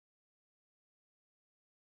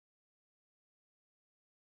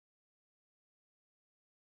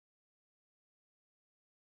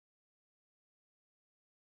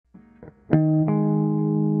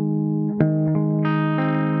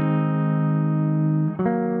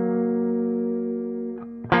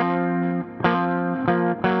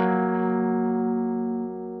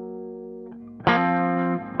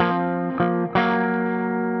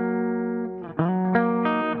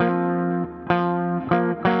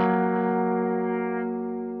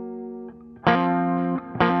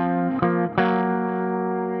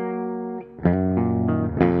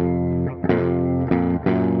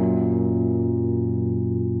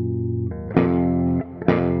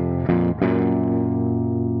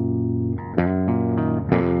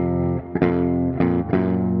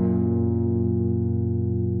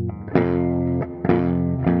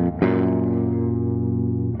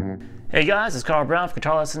Hey guys, it's Carl Brown from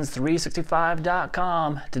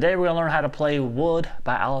GuitarLessons365.com. Today we're going to learn how to play Wood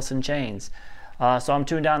by Alice in Chains. So I'm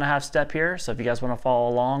tuned down a half step here, so if you guys want to follow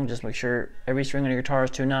along, just make sure every string on your guitar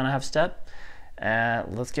is tuned down a half step.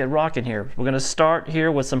 And let's get rocking here. We're going to start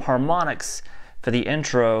here with some harmonics for the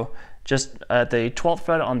intro, just at the 12th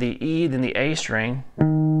fret on the E, then the A string.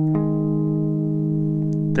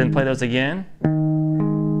 Then play those again.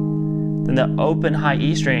 Then the open high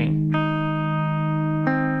E string.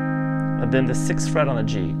 And then the 6th fret on the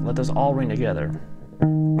G. Let those all ring together.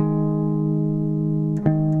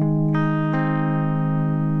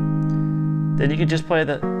 Then you can just play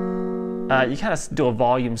the, you kind of do a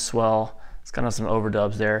volume swell. It's kind of some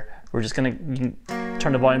overdubs there. We're just going to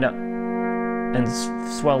turn the volume down and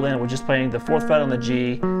swell in. We're just playing the 4th fret on the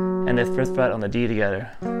G and the 5th fret on the D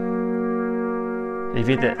together. And if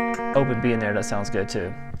you get the open B in there, that sounds good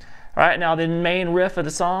too. All right, now the main riff of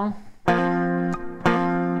the song.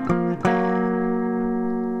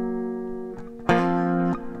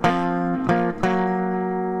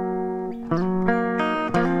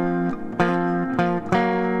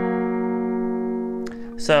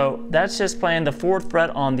 So that's just playing the 4th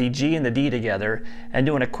fret on the G and the D together and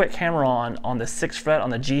doing a quick hammer-on on the 6th fret on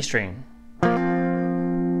the G string.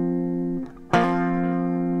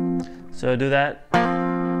 So do that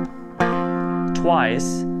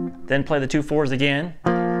twice, then play the 2 4s again,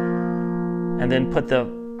 and then put the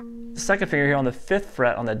 2nd finger here on the 5th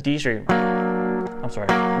fret on the D string. I'm sorry,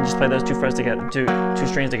 and just play those 2 frets together, two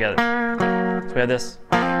strings together. So we have this.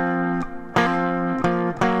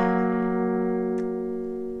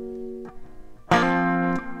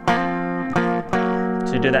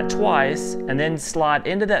 So you do that twice, and then slide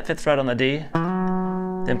into that 5th fret on the D,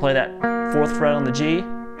 then play that 4th fret on the G,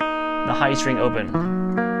 the high string open,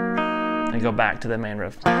 and go back to the main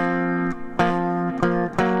riff.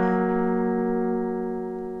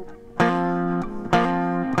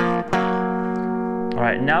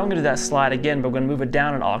 Alright, now I'm going to do that slide again, but we're going to move it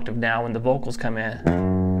down an octave now when the vocals come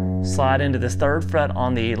in. Slide into this 3rd fret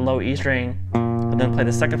on the low E string, and then play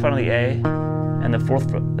the 2nd fret on the A, and the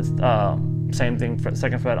 4th fret, same thing,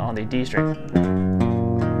 2nd fret on the D string.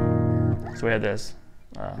 So we have this.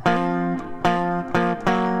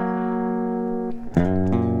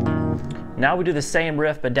 Now we do the same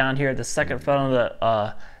riff, but down here at the 2nd fret on the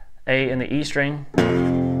A and the E string.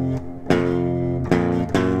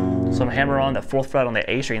 So I'm hammer on the 4th fret on the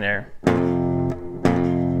A string there.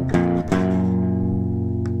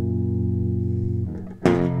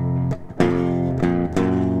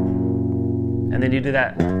 And then you do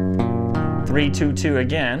that 3-2-2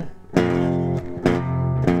 again.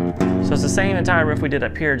 So it's the same entire riff we did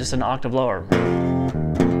up here, just an octave lower.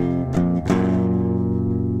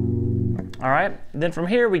 All right, then from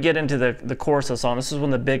here we get into the chorus of the song. This is when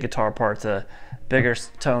the big guitar part, the bigger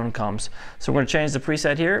tone comes. So we're going to change the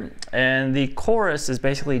preset here, and the chorus is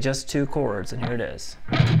basically just 2 chords, and here it is.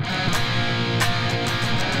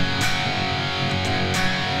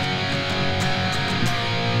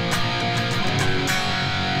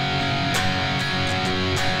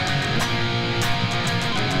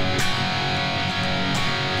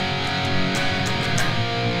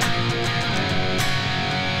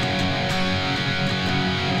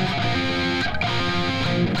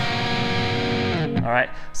 All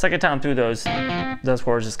right, second time through those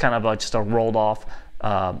chords is kind of just a rolled off,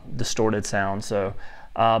 distorted sound. So,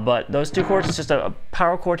 but those 2 chords is just a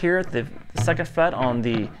power chord here at the 2nd fret on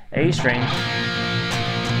the A string.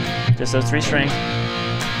 Just those 3 strings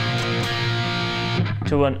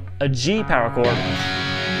to a G power chord.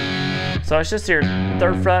 So it's just your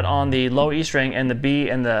 3rd fret on the low E string and the B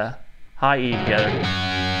and the high E together.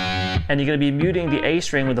 And you're going to be muting the A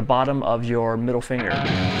string with the bottom of your middle finger.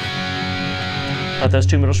 Let those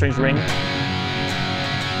 2 middle strings ring.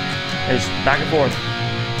 And just back and forth.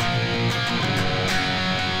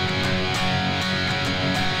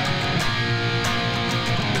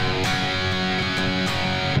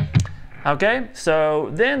 Okay, so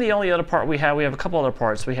then the only other part we have a couple other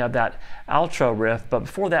parts. We have that outro riff, but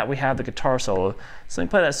before that we have the guitar solo. So let me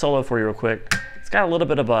play that solo for you real quick. It's got a little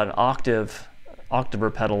bit of an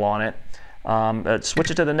octaver pedal on it.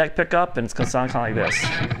 Switch it to the neck pickup and it's going to sound kind of like this.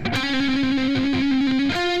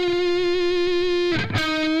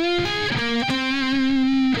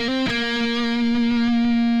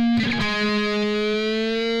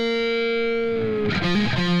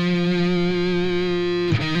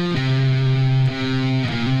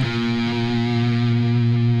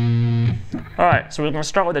 Alright, so we're going to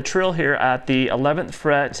start with a trill here at the 11th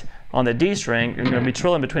fret on the D string. You're going to be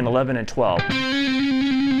trilling between 11 and 12.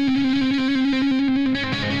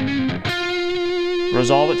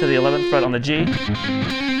 Resolve it to the 11th fret on the G.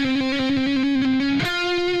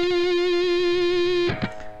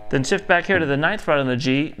 Then shift back here to the 9th fret on the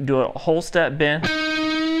G, do a whole step bend,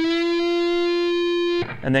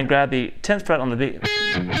 and then grab the 10th fret on the B.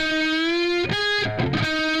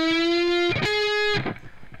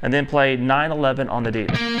 And then play 9-11 on the D.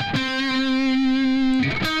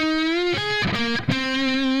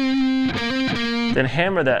 Then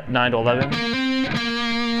hammer that 9 to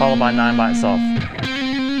 11, followed by 9 by itself.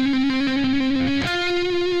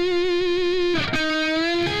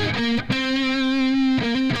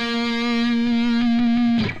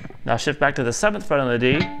 Now shift back to the 7th fret on the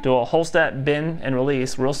D, do a whole step bend and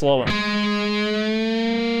release real slow.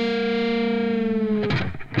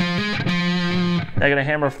 Now you're going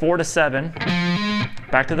to hammer 4 to 7,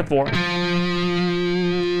 back to the 4,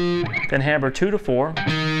 then hammer 2 to 4,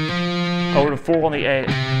 over to 4 on the A,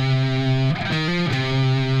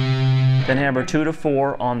 then hammer 2 to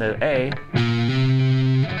 4 on the A,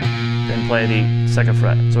 then play the 2nd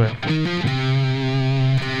fret. So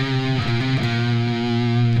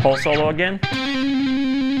whole solo again.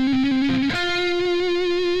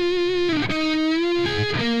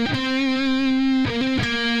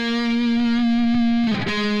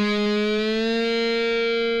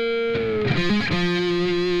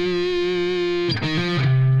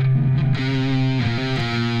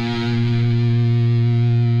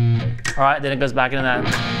 Alright, then it goes back into that.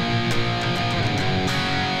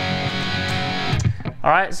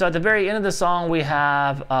 Alright, so at the very end of the song we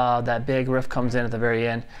have that big riff comes in at the very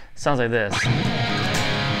end. Sounds like this.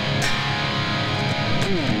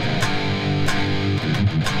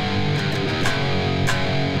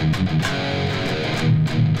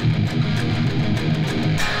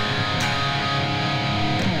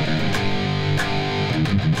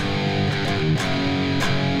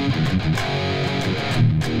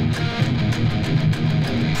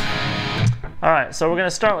 Alright, so we're going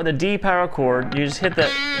to start with a D power chord. You just hit the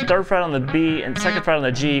 3rd fret on the B and 2nd fret on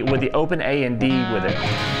the G with the open A and D with it.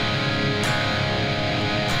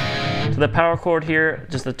 So the power chord here,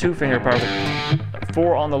 just the 2-finger power chord.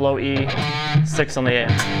 4 on the low E, 6 on the A.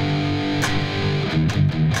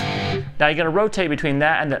 Now you're going to rotate between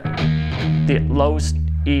that and the low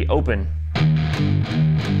E open.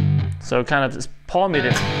 So kind of just palm it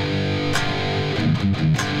in.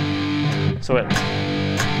 So it.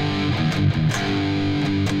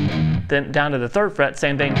 Then down to the 3rd fret,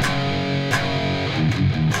 same thing.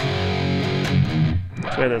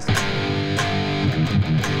 Try this.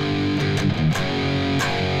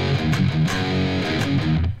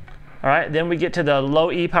 Alright, then we get to the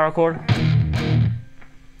low E power chord.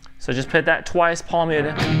 So just hit that twice, palm it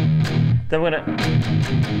in. Then we're gonna,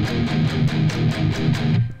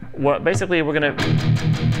 basically we're gonna,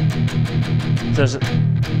 there's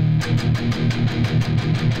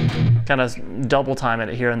kind of double time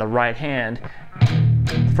it here in the right hand.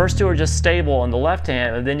 The first two are just stable in the left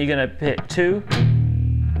hand, and then you're gonna hit 2,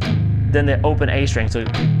 then the open A string. So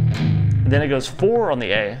then it goes 4 on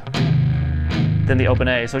the A, then the open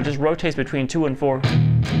A. So it just rotates between 2 and 4.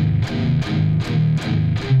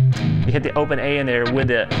 You hit the open A in there with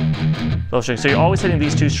the low string. So you're always hitting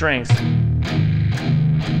these 2 strings.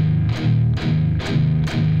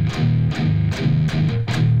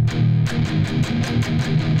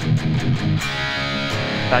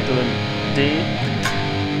 Back to the D.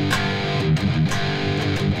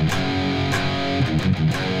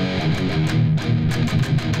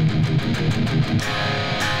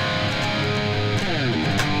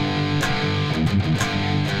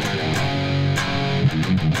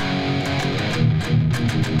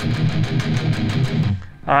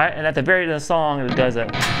 All right, and at the very end of the song, it does it.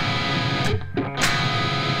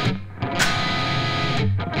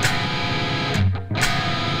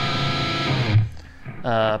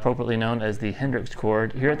 Appropriately known as the Hendrix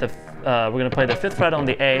chord. Here at the, we're going to play the 5th fret on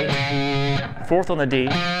the A, 4th on the D,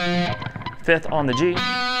 5th on the G,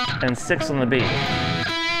 and 6th on the B.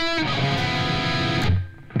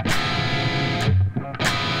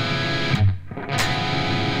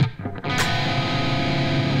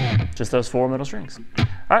 just those 4 middle strings. All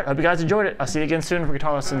right, hope you guys enjoyed it. I'll see you again soon for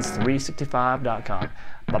guitarlessons365.com.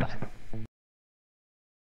 Bye-bye.